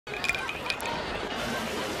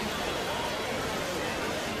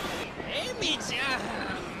みじゃん。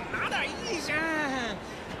まだいいじゃん。や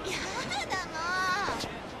だもう。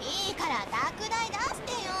いいから拓大出し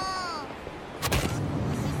てよ。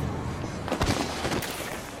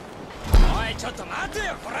おい、ちょっと待て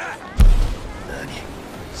よ、こら。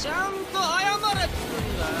ちゃんと謝れっつう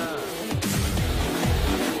んだよ。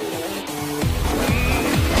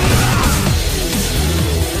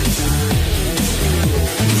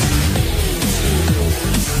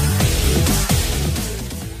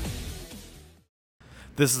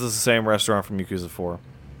This is the same restaurant from Yakuza 4.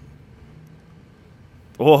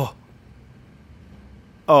 Oh.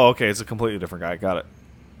 Oh, okay. It's a completely different guy. Got it.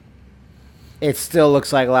 It still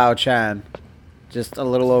looks like Lao Chan. Just a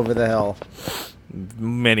little over the hill.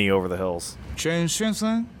 Many over the hills. Chen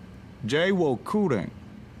Shensen, J. Wo Kuren,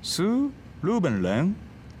 Su Ruben Len,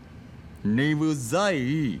 Nivu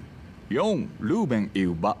Zai, Yong Ruben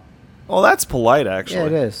Ilba. Oh, that's polite,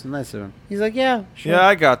 actually. Yeah, it is. Nice of him. He's like, yeah, sure. Yeah,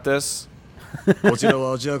 I got this. こちら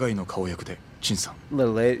はアジア街の顔役で、陳さん。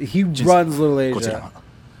 Little Asia. He runs Little Asia.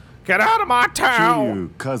 Get out of my town!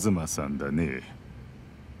 カズマさんだね。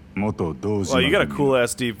元道 Well, you got a cool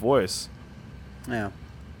ass deep voice. Yeah.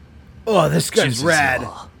 Oh, this guy's rad.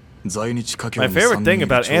 My favorite thing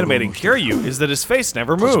about animating Kiryu is that his face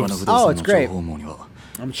never moves. Oh, it's great.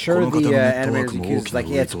 I'm sure the animators and Yakuza is like,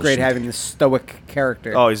 yeah, it's great having this stoic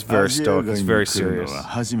character. Oh, he's very stoic. He's very serious.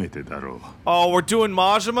 Oh, we're doing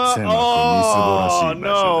Majima? Oh,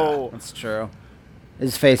 no. That's true.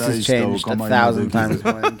 His face has changed 1,000 times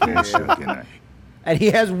more than Kiryu. And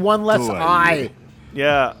he has one less eye.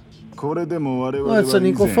 Yeah. Well, it's on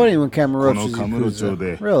equal footing when Kamurocho's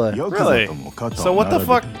Yakuza. Really? Really? So what the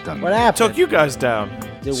fuck What happened? took you guys down?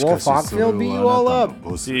 Did Wolf Hockfield beat you all up?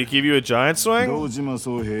 Did he give you a giant swing?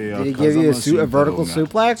 Did he give you a vertical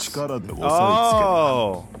suplex?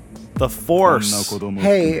 Oh, the force.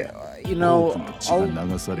 Hey, I'll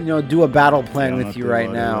do a battle plan with you right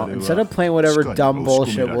now. Instead of playing whatever dumb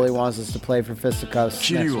bullshit Willie wants us to play for Fisticuffs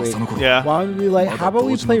next week, Yeah. why don't we how about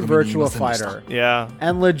we play Virtua Fighter? Yeah.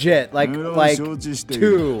 And legit, like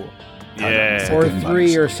 2 Yeah. or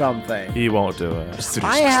 3 or something. He won't do it.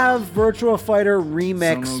 I have Virtua Fighter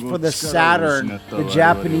Remix for the Saturn, the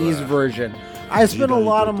Japanese version. I spent a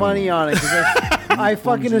lot of money on it because I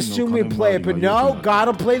fucking assume we play it, but no,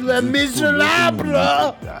 gotta play Les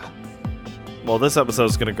Miserables. Well, this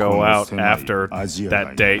episode's gonna go out after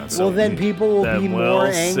that date. So Well, then people will be more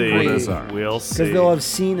angry see. We'll because see. they'll have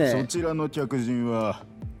seen it.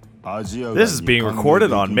 This is being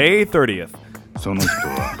recorded on May 30th.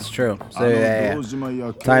 It's true. So yeah.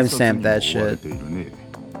 Timestamp that shit.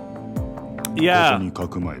 Yeah.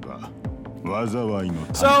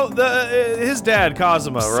 So his dad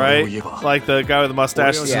Kazuma, right? Like the guy with the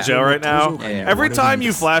mustache is in jail right now. Every time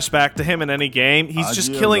you flash back to him in any game, he's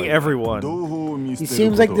just killing everyone. He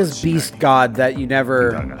seems like this beast god that you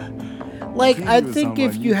never. Like, I think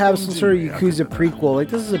if you have some sort of Yakuza prequel, like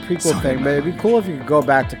this is a prequel thing, but it'd be cool if you could go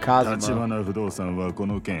back to Kazuma.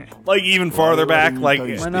 Like even farther back, like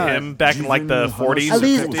him back in like the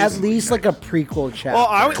 40s. At least like a prequel chapter.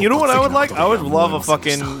 Well, you know what I would like? I would love a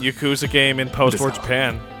fucking Yakuza game in post-war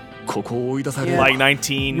Japan. Yeah. Like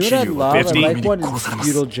 1950. You know what I'd love? I'd like one in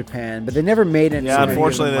feudal Japan, but they never made it. Yeah,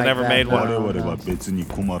 unfortunately, they never made one.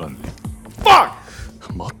 Fuck!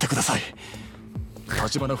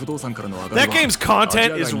 That game's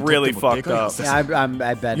content is really fucked up. Yeah, I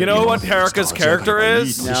bet. You know what Haruka's character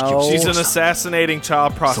is? No. She's an assassinating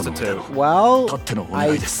child prostitute. Well,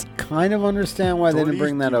 I kind of understand why they didn't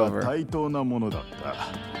bring that over.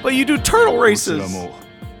 But you do turtle races.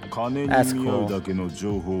 That's cool.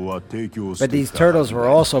 But these turtles were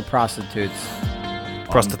also prostitutes.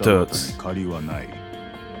 Prostitutes.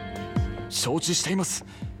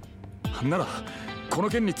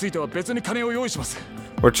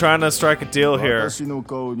 We're trying to strike a deal here.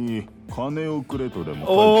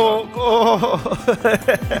 Oh,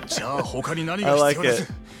 I like it.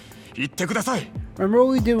 Remember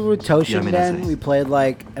what we did with Toshinden? We played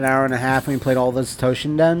like an hour and a half and we played all those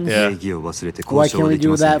Toshindens? Yeah. Why can't we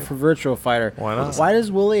do that for Virtua Fighter? Why not? Why does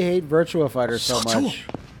Wooly hate Virtua Fighter so much?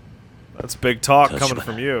 That's big talk coming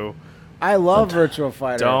from you. I love Virtua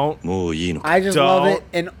Fighter. Don't. I just love it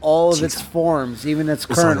in all of its forms, even its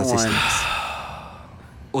current ones.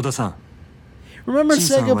 Remember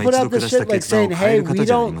Sega put out this shit like saying, hey, we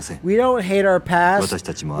don't hate our past.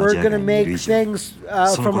 We're going to make things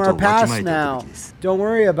from our past now. Don't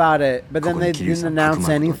worry about it. But then they didn't announce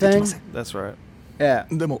anything. That's right. Yeah.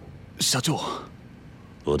 Why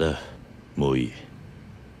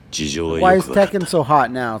is Tekken so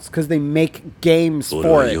hot now? It's because they make games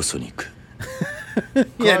for it.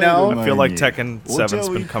 You know? I feel like Tekken 7's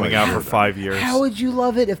been coming out for 5 years. How would you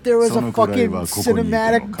love it if there was a fucking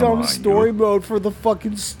cinematic dumb story mode for the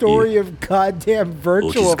fucking story of goddamn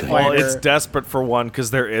Virtua Fighter? Well, it's desperate for one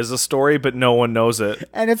because there is a story, but no one knows it.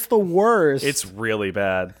 And it's the worst. It's really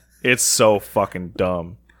bad. It's so fucking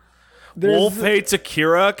dumb. Wolf hates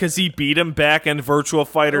Akira because he beat him back in Virtua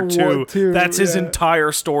Fighter 2. That's his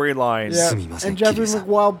entire storyline. Yeah. And Jeffrey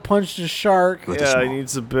McWild punched a shark. Yeah, he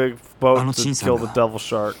needs a big boat to kill the devil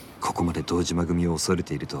shark. Who got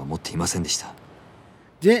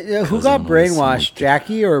brainwashed,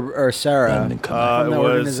 Jackie or Sarah?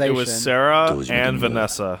 It was Sarah and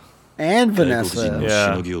Vanessa. And Vanessa.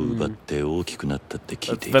 Yeah.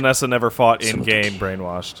 Vanessa never fought in-game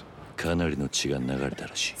brainwashed.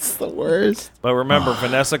 It's the worst. But remember,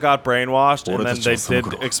 Vanessa got brainwashed, and then they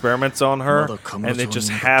did experiments on her, and it just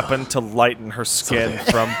happened to lighten her skin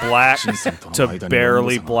from black to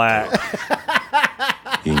barely black.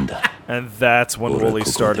 And that's when Wooly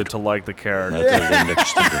started to like the character.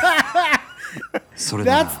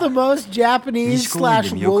 That's the most Japanese /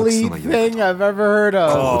 Wooly thing I've ever heard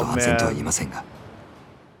of. Oh, man.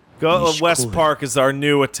 Go to West Park is our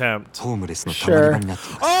new attempt. Sure.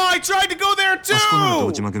 Oh, I tried to go there too!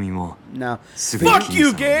 No. Fuck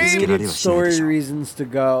you, game! We needed story reasons to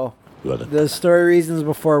go. The story reasons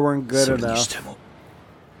before weren't good enough.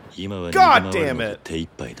 God damn it.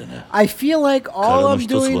 I feel like all I'm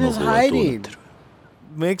doing is hiding.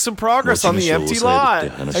 Make some progress on the empty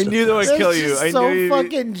lot. I knew that would kill you. I knew so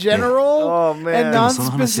fucking general and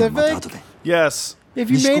non-specific. Yes. If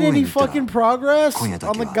you made any fucking progress on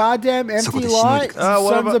the goddamn empty lot,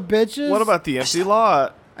 sons of bitches. What about the empty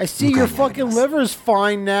lot? I see your fucking liver's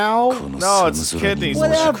fine now. No, it's kidneys.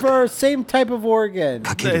 Whatever, same type of organ.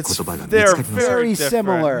 They're very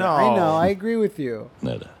similar. No. I know, I agree with you.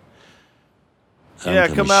 Yeah,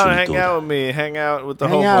 come out and hang out with me. Hang out with the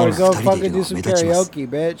Hang out, hobos. go fucking do some karaoke,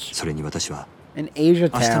 bitch. In Asia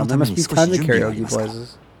Town, there must be tons of karaoke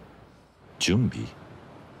places.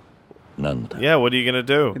 Yeah, what are you gonna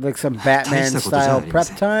do? Like some Batman-style prep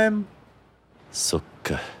time?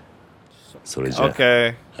 Okay.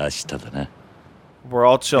 We're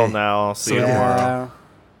all chill now. I'll see you tomorrow.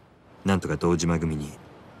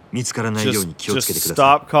 Just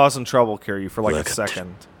stop causing trouble, Kiryu, for like a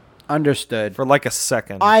second. Understood. For like a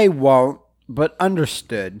second. I won't, but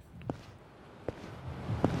understood.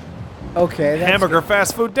 Okay. That's Hamburger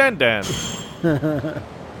fast food den den.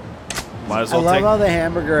 Might as well I love how the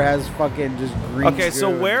hamburger has fucking just green. Okay,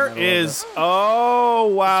 so where is? Oh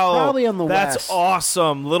wow, it's probably on the That's west.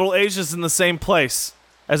 awesome. Little Asia's in the same place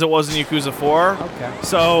as it was in Yakuza 4. Okay.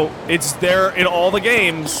 So it's there in all the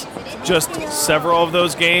games. Just several of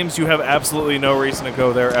those games, you have absolutely no reason to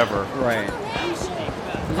go there ever. Right.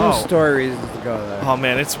 There's no story reasons to go there. Oh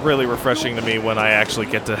man, it's really refreshing to me when I actually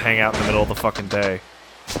get to hang out in the middle of the fucking day.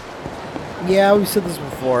 Yeah, we've said this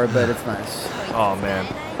before, but it's nice. Oh man.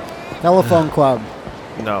 Telephone Club.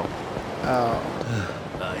 No.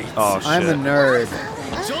 Oh. Oh shit. I'm a nerd.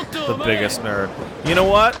 The biggest nerd. You know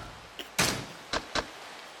what?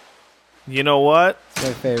 You know what? It's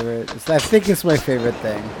my favorite. I think it's my favorite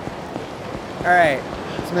thing. Alright.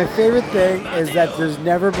 So my favorite thing is that there's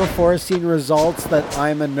never before seen results that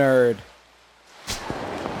I'm a nerd.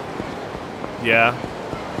 Yeah.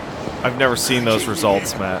 I've never seen those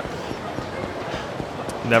results, Matt.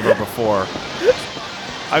 Never before.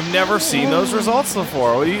 I've never seen those results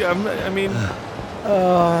before. What do you, I mean...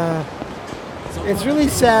 It's really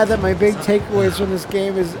sad that my big takeaways from this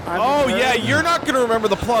game is... yeah, you're not going to remember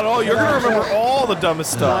the plot at all. You're going to remember all the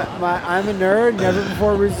dumbest stuff. I'm a nerd, never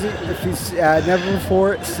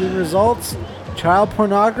before seen results, child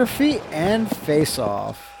pornography, and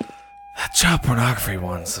face-off. That child pornography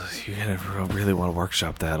ones, you're going to really want to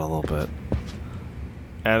workshop that a little bit.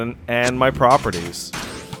 And my properties.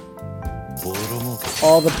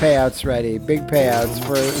 All the payouts ready. Big payouts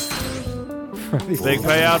for big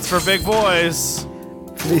payouts for big boys.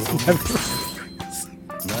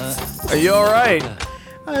 Are you all right?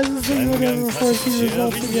 I was just thinking whatever before see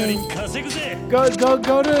results again. Go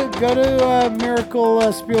to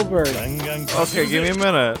Miracle Spielberg. Okay, give me a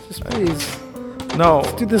minute. Just please. No.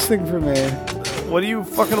 Just do this thing for me. What do you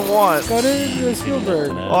fucking want? Go to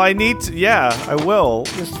Spielberg. Oh, I need to. Yeah, I will.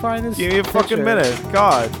 Just find this. Give me a fucking minute.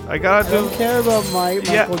 God, I gotta do. I don't care about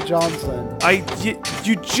Michael Johnson.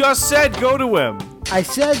 You just said go to him. I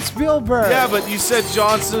said Spielberg. Yeah, but you said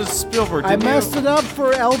Johnson Spielberg. I messed it up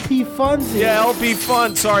for LP Funzy. Yeah, LP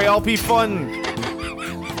Fun. Sorry, LP Fun.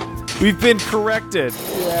 We've been corrected.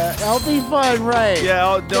 Yeah, LP Fun, right.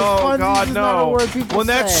 Yeah, no, God, no. When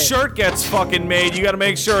That shirt gets fucking made, you gotta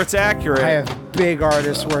make sure it's accurate. I have big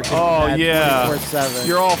artists working. Oh yeah. 24/7.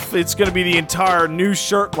 You're all. It's gonna be the entire new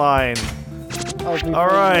shirt line. Oh, people All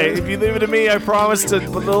right. If you leave it to me, I promise to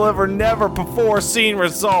deliver never before seen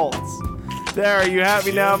results. There. Are you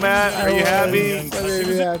happy now, Matt? Are you happy? I made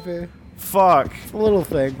me happy. Fuck. Little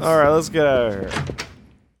things. All right. Let's get out of here.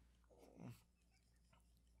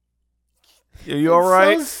 Are you all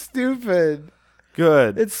right? So stupid.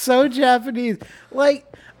 Good. It's so Japanese. Like,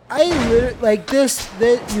 I literally, like this.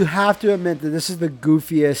 That you have to admit that this is the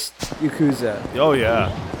goofiest Yakuza Oh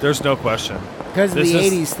yeah. There's no question. because of This the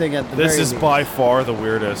is- '80s thing at the This very is least. by far the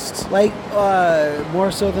weirdest. Like,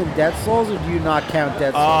 more so than Dead Souls, or do you not count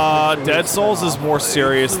Dead Souls? Dead Souls is more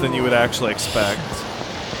serious than you would actually expect.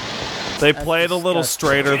 They play it a little disgusting.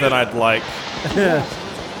 straighter than I'd like.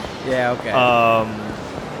 Yeah, okay.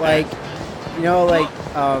 Like, you know, like,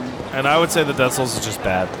 And I would say that Dead Souls is just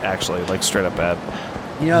bad, actually, like straight up bad.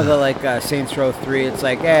 you know, the like Saints Row 3. It's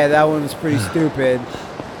like, hey, that one was pretty stupid.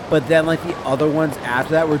 But then, like, the other ones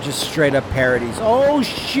after that were just straight up parodies. Oh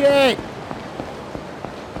shit!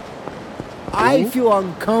 I feel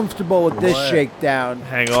uncomfortable with this shakedown.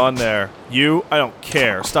 Hang on there. I don't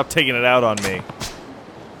care. Stop taking it out on me.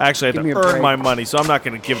 Actually, I Give me have a to earn break. my money, so I'm not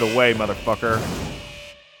going to give it away, motherfucker.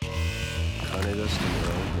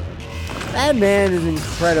 That man is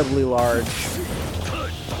incredibly large.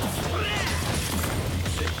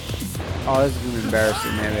 Oh, this is gonna be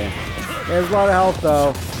embarrassing, maybe. There's a lot of health,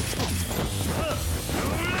 though.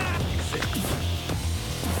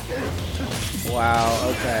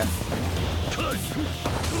 Wow, okay.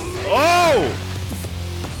 Oh!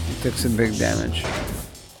 He took some big damage.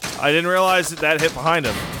 I didn't realize that hit behind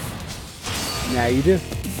him. Now you do.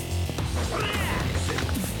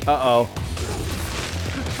 Uh-oh.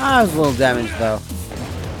 Ah, it was a little damage, though.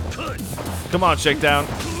 Come on, Shakedown.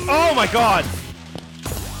 Oh my god!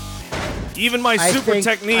 Even my super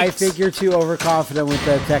techniques. I think you're too overconfident with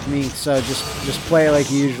the technique, so just play like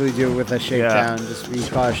you usually do with a shakedown. Yeah. Just be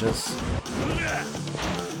cautious.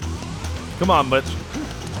 Come on, but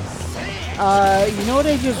You know what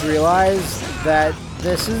I just realized? That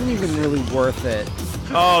this isn't even really worth it.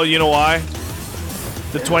 oh, you know why?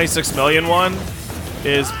 The 26 million one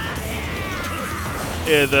is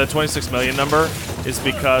the 26 million number is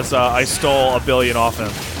because I stole $1 billion off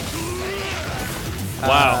him.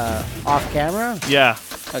 Wow. Off camera? Yeah.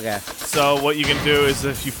 Okay. So what you can do is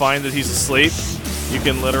if you find that he's asleep, you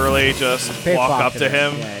can literally just walk up Pickpocket to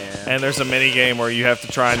him, him. Yeah. and there's a mini game where you have to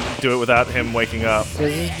try and do it without him waking up.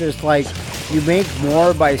 This is just like, you make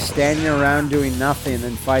more by standing around doing nothing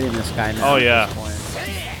than fighting this guy now. Oh, at yeah. this point.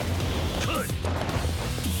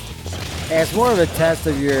 And it's more of a test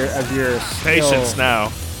of your Patience skill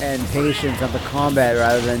now. and patience of the combat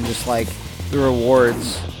rather than just like the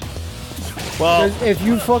rewards. Well, 'Cause if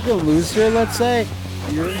you fucking lose here, let's say,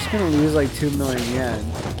 you're just gonna lose like 2 million yen.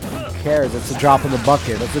 Who cares? It's a drop in the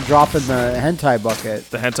bucket. That's a drop in the hentai bucket.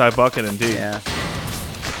 the hentai bucket, indeed. Yeah.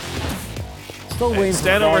 Still waiting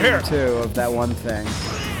stand for over volume here. 2 of that one thing.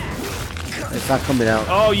 It's not coming out.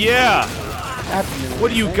 Oh yeah.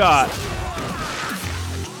 What do you got?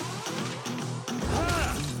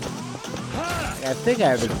 I think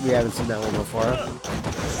we haven't seen that one before.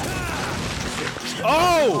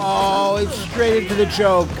 Oh! Oh, it's straight into the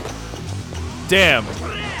choke. Damn.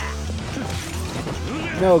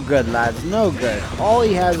 No good, lads. No good. All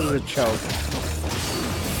he has is a choke.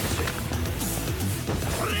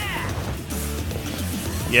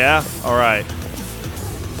 Yeah? Alright.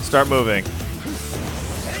 Start moving.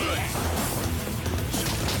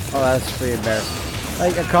 Oh, that's pretty embarrassing.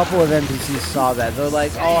 Like, a couple of NPCs saw that. They're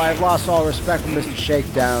like, oh, I've lost all respect for Mr.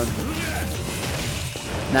 Shakedown.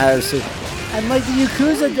 Now this is... And, like, the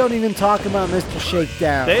Yakuza don't even talk about Mr.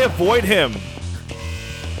 Shakedown. They avoid him.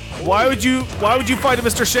 Why would you fight a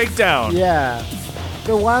Mr. Shakedown? Yeah.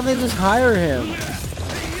 So why don't they just hire him?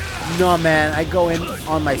 No, man, I go in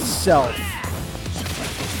on myself.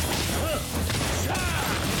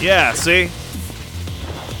 Yeah, see?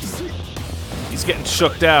 He's getting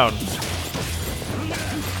shook down.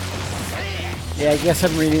 Yeah, I guess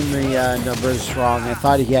I'm reading the numbers wrong. I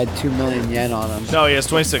thought he had 2 million yen on him. No, he has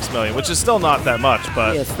 26 million, which is still not that much,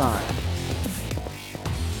 but Yeah, it's not.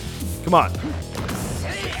 come on.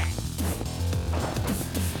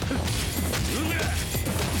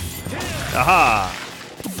 Aha!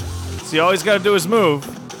 See, all he's got to do is move,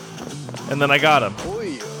 and then I got him.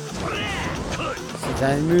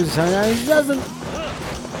 Sometimes he moves, sometimes he doesn't.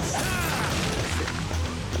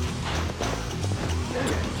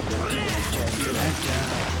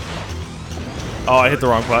 Oh, I hit the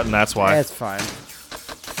wrong button, that's why. That's fine.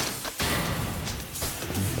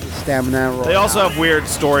 Stamina roll. They also have weird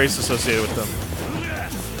stories associated with them.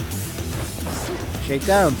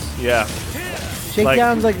 Shakedowns. Yeah.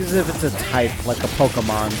 Shakedowns like as if it's a type, like a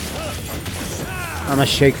Pokemon. I'm a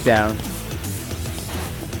shakedown.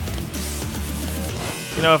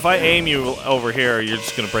 You know, if I aim you over here, you're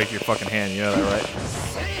just gonna break your fucking hand. You know that, right?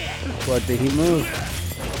 What did he move?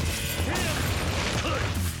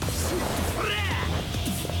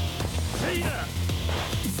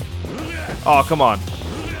 Oh, come on.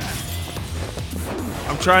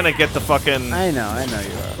 I'm trying to get the fucking... I know you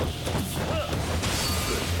are.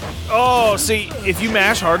 Oh, see, if you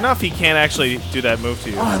mash hard enough, he can't actually do that move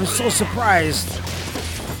to you. Oh, I was so surprised.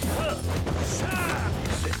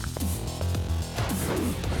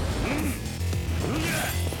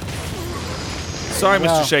 Sorry,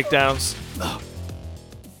 Mr. Shakedowns.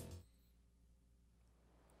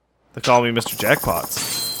 They call me Mr.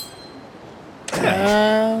 Jackpots.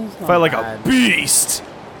 Fight like a beast.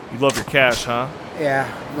 You love your cash, huh? Yeah.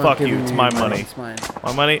 Fuck you, it's my money. It's mine.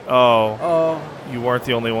 My money? Oh. Oh. You weren't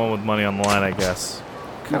the only one with money on the line, I guess.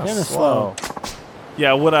 Kind of slow.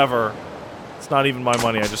 Yeah, whatever. It's not even my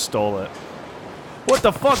money, I just stole it. What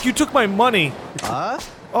the fuck? You took my money! Huh?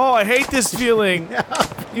 Oh, I hate this feeling!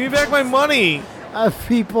 Give me back my money! Of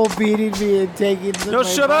people beating me and taking No,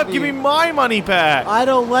 shut up! Give me my money back! I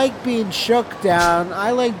don't like being shook down.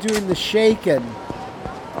 I like doing the shaking.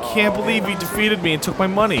 Can't believe he defeated me and took my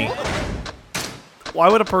money. Why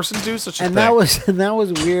would a person do such a thing? And that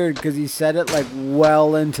was weird because he said it like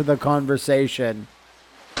well into the conversation.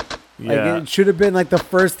 Yeah. Like it should have been like the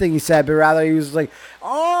first thing he said, but rather he was like,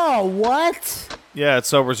 "Oh, what?" Yeah, it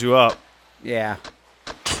sobers you up. Yeah.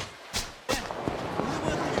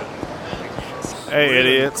 Hey,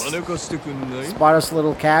 idiots. Spot us,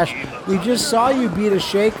 little cash. We just saw you beat a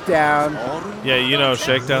shakedown. Yeah, you know,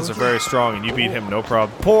 shakedowns are very strong, and you beat him no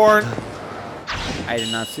problem. Porn! I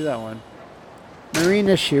did not see that one.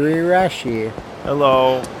 Marina Shirirashi.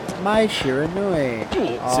 Hello. Mai Shiranui.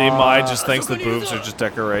 See, Mai just thinks the boobs are just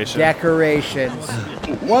decoration. Decorations.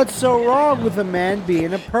 What's so wrong with a man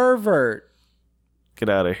being a pervert? Get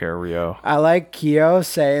out of here, Rio. I like Kyo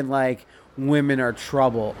saying, like, women are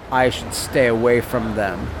trouble. I should stay away from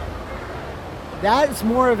them. That's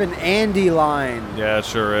more of an Andy line. Yeah, it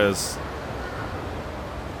sure is.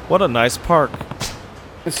 What a nice park.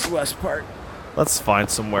 This is West Park. Let's find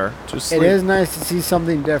somewhere to sleep. It is nice to see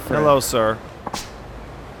something different. Hello, sir.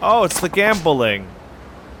 Oh, it's the gambling.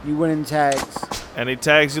 You winning tags. Any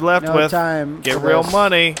tags you left No with? time Get for real this.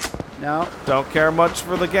 money. No. Don't care much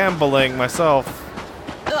for the gambling myself.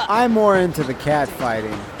 I'm more into the cat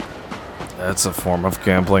fighting. That's a form of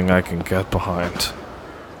gambling I can get behind.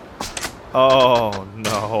 Oh,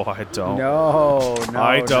 no, I don't. No,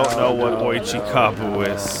 I don't know what Oichikabu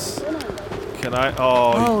is. Can I?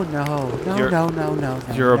 Oh, no.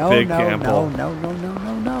 You're a big gamble.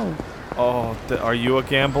 No. Oh, are you a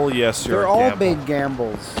gamble? Yes, you're They're a all gamble. big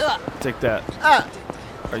gambles. Take that.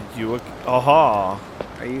 Are you a... Aha.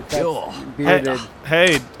 Are you bearded?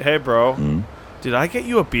 Hey, bro. Did I get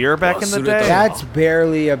you a beer back in the day? That's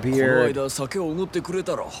barely a beard.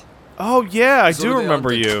 Oh, yeah, I do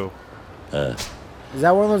remember you. Is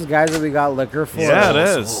that one of those guys that we got liquor for? Yeah,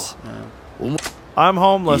 it is. I'm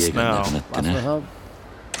homeless now. Lost my hope.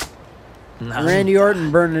 Randy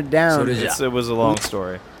Orton burned it down. It was a long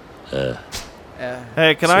story.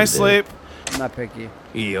 Hey, can I sleep? I'm not picky.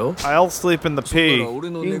 I'll sleep in the pee.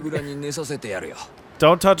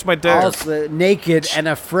 Don't touch my dick. Also, naked and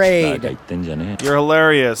afraid. You're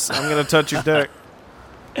hilarious. I'm gonna touch your dick.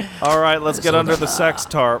 Alright, let's get under the sex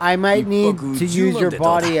tarp. I might need to use your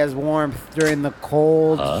body as warmth during the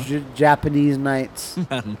cold Japanese nights.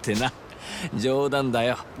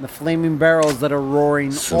 The flaming barrels that are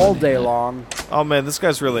roaring all day long. Oh man, this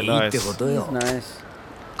guy's really nice. He's nice.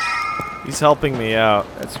 He's helping me out.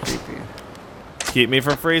 That's creepy. Keep me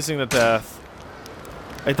from freezing to death.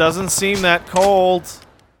 It doesn't seem that cold.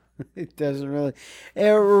 It doesn't really.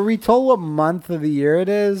 Were we told what month of the year it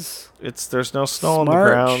is? There's no snow on the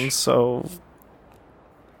ground, so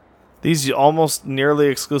these almost nearly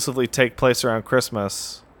exclusively take place around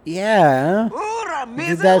Christmas. Yeah. We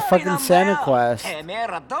did that fucking Santa Quest.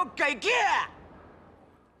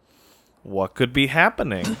 What could be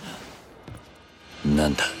happening?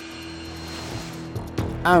 I'm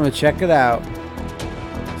gonna check it out.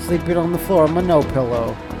 Sleeping on the floor with my no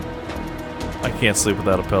pillow. I can't sleep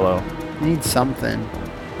without a pillow. Need something.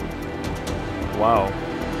 Wow.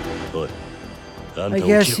 I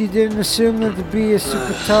guess you didn't assume that to be a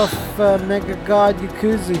super tough mega god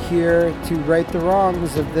Yakuza here to right the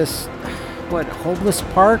wrongs of this, what, homeless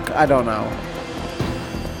park? I don't know.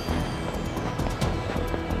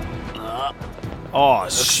 Oh,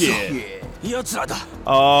 shit.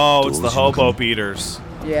 Oh, it's the hobo beaters.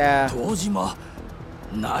 Yeah.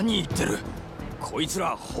 何言ってる。こいつ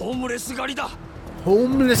らホームレス狩りだ。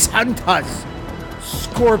 Homeless hunters.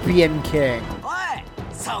 Scorpion King. おい、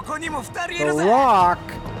そこにも2人い The るぜ。 Rock.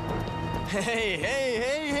 Hey, hey,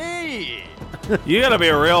 hey, hey. You gotta be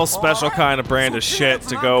a real special kind of brand of shit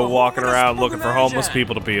to go walking around looking for homeless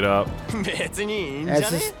people to beat up. 別にいいんじゃ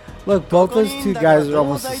That's ね。 just, look, both those two guys are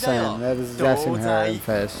almost the same. That is the same hair and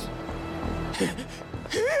face.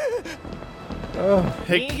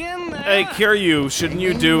 Hey, Kiryu, shouldn't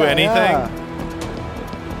you do anything?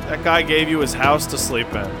 That guy gave you his house to sleep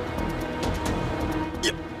in.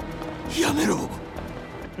 やめろ。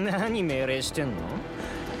何命令してんの？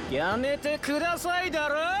やめてくださいだ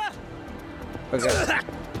ろ。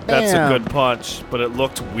 That's a Bam. good punch, but it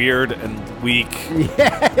looked weird and weak.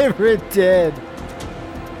 Yeah, it did.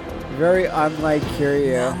 Very unlike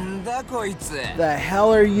Kiryu. なんだこいつ。 The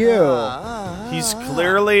hell are you? He's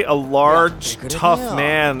clearly a large, tough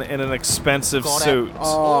man in an expensive suit.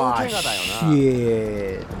 Oh,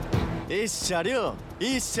 shit. いい車両。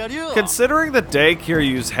いい車両。 Considering the day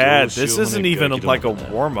Kiryu's had, this isn't even like a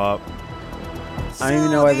warm-up. I don't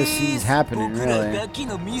even know why this scene's happening, really.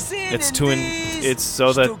 It's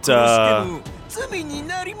so that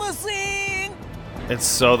it's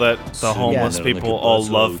so that the homeless people all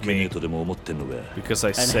love me because I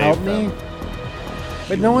And saved help them. me?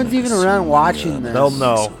 But no one's even around watching this. They'll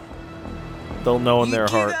know. They'll know in their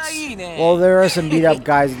hearts. Well, there are some beat-up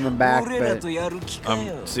guys in the back, but...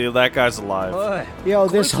 See, that guy's alive. Yo,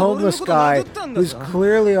 this homeless guy, who's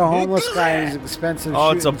clearly a homeless guy in his expensive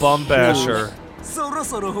Oh, it's a shooting bum shoes. basher. そろ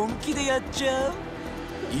そろ本気でやっちゃう。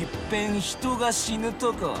いっぺん人が死ぬ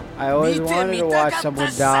とこ。 I always wanted to watch someone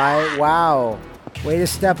die. Wow. Way to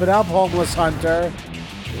step it up, homeless hunter.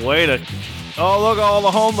 Way to... Oh, look at all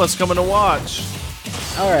the homeless coming to watch.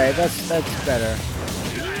 Alright, that's better.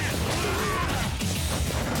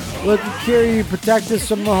 Look at Kiryu, protect us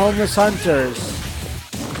from the homeless hunters.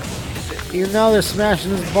 Even though they're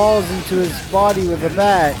smashing his balls into his body with a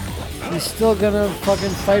bat, he's still gonna fucking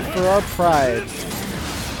fight for our pride.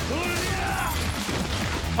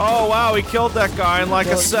 Oh, wow, he killed that guy in like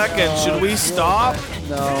a second. Should we stop?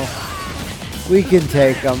 No. We can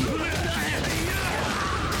take him.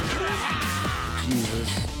 Jesus.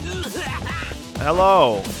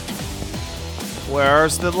 Hello.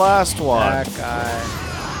 Where's the last one? That guy.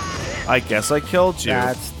 I guess I killed you.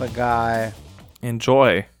 That's the guy.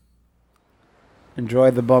 Enjoy. Enjoy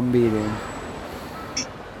the bum beating.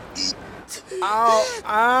 Ow!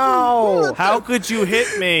 Ow! How could you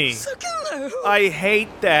hit me? I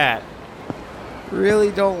hate that.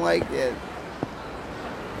 Really don't like it.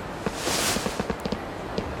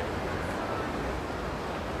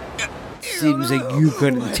 Seems like you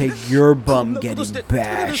couldn't take your bum getting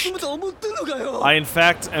bashed. I, in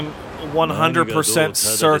fact, am 100%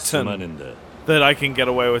 certain that I can get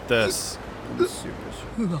away with this.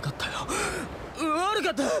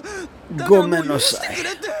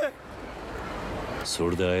 Gomenosai.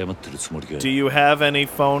 Do you have any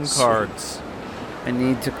phone cards? I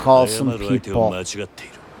need to call some people.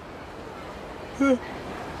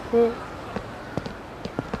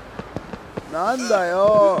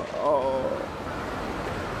 Nandayo. Oh.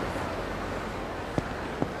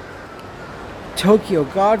 Tokyo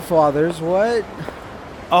Godfathers, what?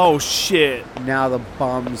 Oh shit. Now the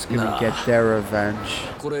bum's gonna get their revenge.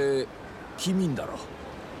 これ君だろ。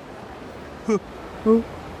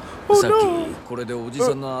 Oh さっ no. きこれでおじ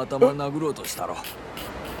さんの頭殴ろうとしたろ。っ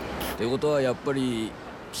てことはやっぱり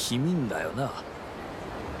君だよな。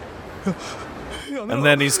 And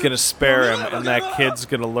then he's gonna spare him, and that kid's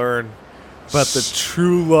gonna learn about the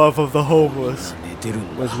true love of the homeless. 寝てる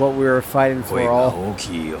んだ。 Was what we were fighting for 声が all 大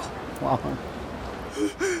きいよ。 along.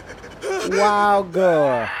 Wow,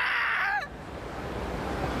 go.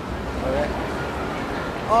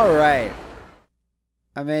 All right.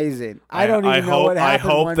 Amazing. I don't even know what happened. I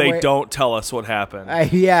hope one they way. don't tell us what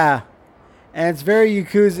happened. Yeah. And it's very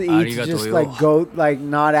Yakuza-y to just like go, like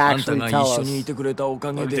not あんた actually が tell 一緒にい us. てくれたお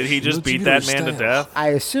かげで Did he just beat that man to death?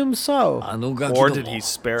 I assume so. あのガキど Or も did he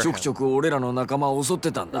spare ちょくちょく俺らの仲間を襲っ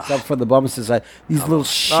てたんだ。 Except for the bums inside. These little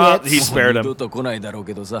He shits. spared 二度 him. と来ないだろう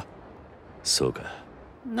けどさ。そうか。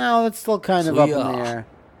 No, that's still kind of up in the air.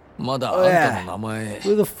 まだあんたの名前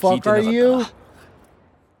Who the 聞い fuck てな are かった you? な。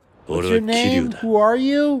 What's your name? Who are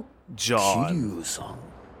you? 桐 John. 生さん。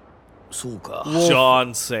そうか。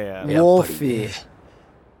 John Sand. Wolfie.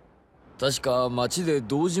 確か町で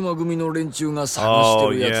堂島組の連中が探して Oh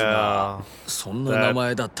るやつ yeah. がそんな名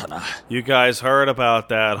前だったな。 You guys heard about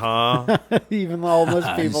that, huh? Even the homeless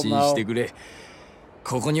安 people 心し know. てくれ。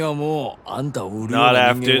ここにはもうあんたを売るよう Not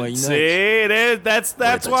な人間 after. はいな See, い。 it is.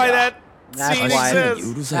 That's why that That's scene why.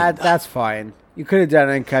 exists. exists. That's fine. You could have done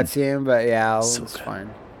it in cutscene, but yeah, it's fine.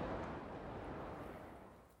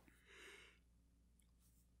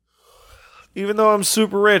 Even though I'm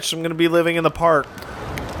super rich, I'm going to be living in the park.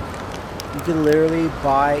 You can literally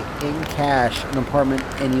buy in cash an apartment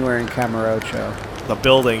anywhere in Camarocho. The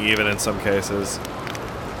building, even in some cases.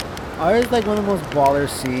 I always like one of the most baller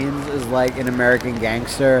scenes is like in American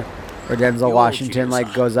Gangster, where Denzel Washington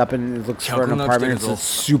like goes up and looks for an apartment. It's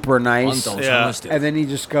super nice. Yeah. And then he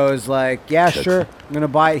just goes like, "Yeah, sure, I'm gonna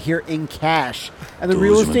buy it here in cash." And the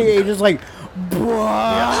real estate agent's like,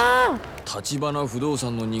 "Bruh."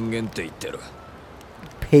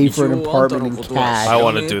 Pay for an apartment in cash. I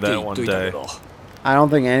want to do that one day. I don't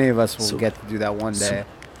think any of us will get to do that one day.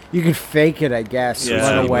 You could fake it, I guess.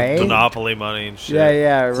 Yeah, run away. Monopoly money and shit.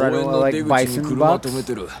 Yeah, run away like bison bucks.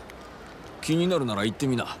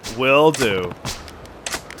 Will do.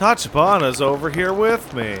 Tachibana's over here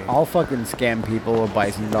with me. I'll fucking scam people with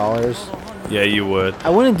bison dollars. Yeah, you would. I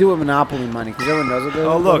wouldn't do it with Monopoly money because everyone knows what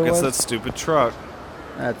Oh, look, it's that stupid truck.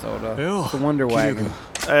 That's Oda. It's a Wonder Wagon.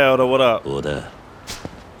 Hey, Oda, what up? Oda.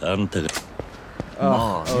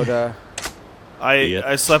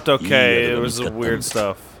 I slept okay. It was weird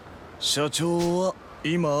stuff.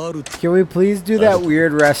 Can we please do that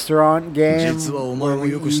weird restaurant game where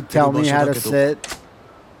you tell me how to sit?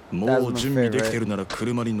 That's my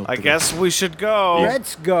favorite. I guess we should go.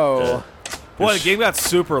 Let's go. Boy, the game got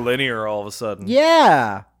super linear all of a sudden.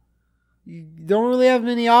 Yeah. You don't really have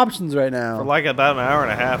many options right now. For like about an hour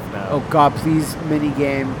and a half now. Oh god, please, mini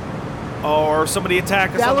game. Oh, or somebody attack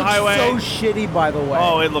us on the highway. That looks so shitty, by the way.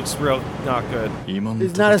 Oh, it looks real not good.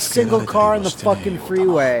 There's not a single car in the fucking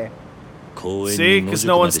freeway. See? Because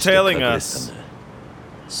no one's tailing us.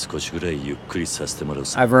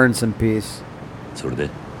 I've earned some peace.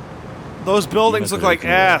 Those buildings look like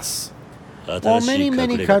ass. Well,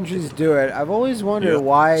 many countries do it. I've always wondered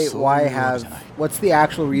why what's the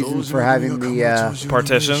actual reason for having the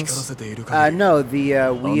partitions? No,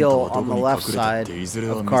 the wheel on the left side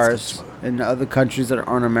of cars in other countries that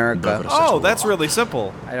aren't America. Oh, that's really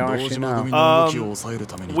simple. I don't actually know.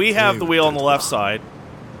 We have the wheel on the left side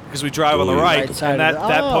because we drive on the right, and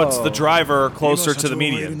that puts the driver closer to the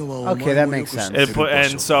median. Okay, that makes sense.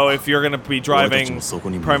 And so if you're going to be driving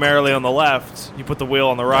primarily on the left, you put the wheel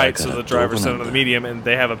on the right so the driver's sitting on the medium and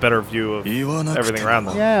they have a better view of everything around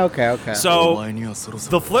them. Yeah, okay. So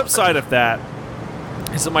the flip side of that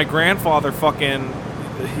is that my grandfather fucking...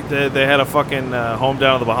 They had a fucking home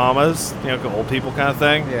down in the Bahamas, you know, old people kind of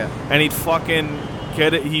thing. Yeah. And he'd fucking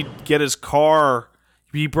he'd get his car...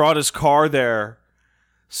 He brought his car there.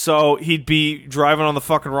 So he'd be driving on the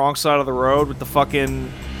fucking wrong side of the road with the fucking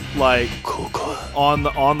like on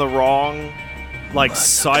the wrong like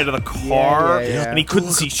side of the car, yeah. and he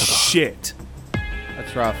couldn't see shit.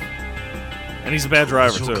 That's rough. And he's a bad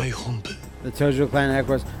driver too. The Tojo Clan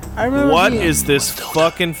headquarters. I remember. What is this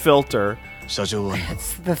fucking filter? It's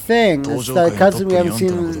the thing. It's the cousin we haven't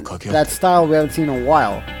seen. That style we haven't seen in a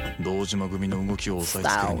while. Style we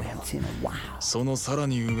haven't seen in a while.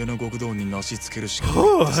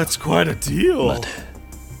 Oh, that's quite a deal. I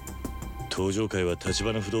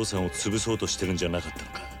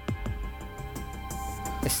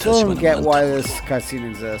still don't get why this cutscene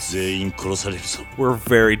exists. We're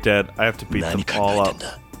very dead. I have to beat them all up.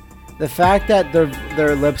 The fact that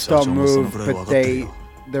their lips don't move, but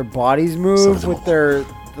their bodies move with their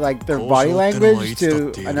body language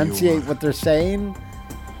to enunciate what they're saying.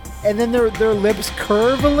 And then their lips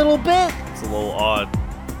curve a little bit. It's a little odd.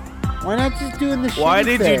 Why not just doing the shit? Why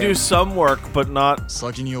did you do some work but not?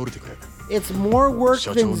 It's more work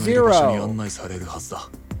than zero.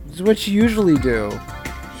 It's what you usually do.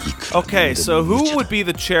 Okay, so who would be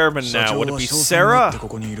the chairman now? Would it be Sarah? I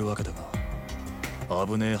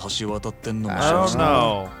don't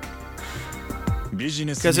know.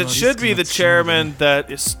 Because it should be the chairman that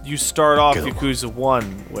you start off Yakuza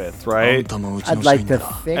 1 with, right? I'd like to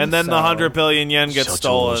think and then so. the 100 billion yen gets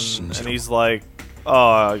stolen, and he's like, oh,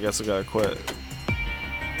 I guess I gotta quit.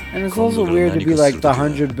 And it's also weird to be like, the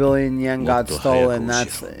 100 billion yen got stolen,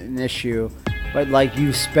 that's an issue. But like,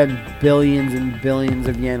 you spend billions and billions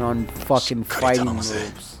of yen on fucking fighting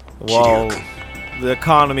moves. Well, the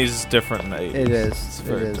economy is different. It is.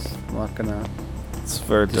 I'm not gonna... It's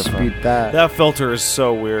very different. That. That filter is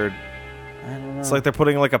so weird. I don't know. It's like they're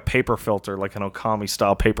putting like a paper filter, like an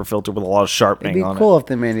Okami-style paper filter with a lot of sharpening on it. It'd be cool if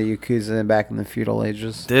they made a Yakuza back in the feudal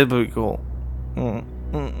ages. It'd be cool. For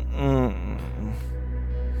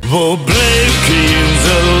breaking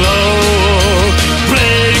the